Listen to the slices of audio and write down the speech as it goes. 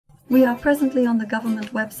We are presently on the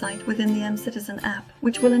government website within the mCitizen app,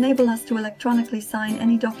 which will enable us to electronically sign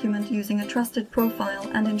any document using a trusted profile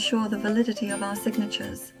and ensure the validity of our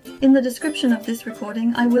signatures. In the description of this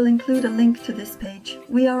recording, I will include a link to this page.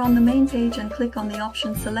 We are on the main page and click on the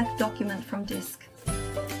option Select Document from Disk.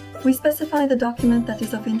 We specify the document that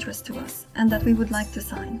is of interest to us and that we would like to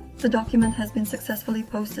sign. The document has been successfully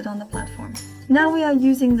posted on the platform. Now we are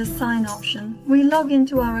using the Sign option. We log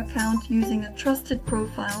into our account using a trusted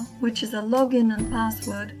profile, which is a login and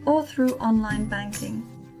password, or through online banking.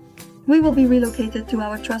 We will be relocated to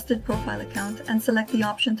our trusted profile account and select the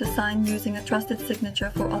option to sign using a trusted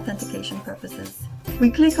signature for authentication purposes.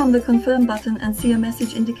 We click on the Confirm button and see a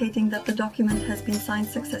message indicating that the document has been signed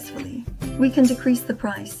successfully. We can decrease the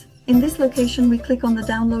price. In this location, we click on the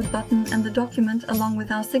Download button and the document, along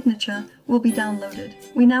with our signature, will be downloaded.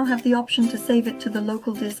 We now have the option to save it to the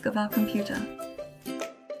local disk of our computer.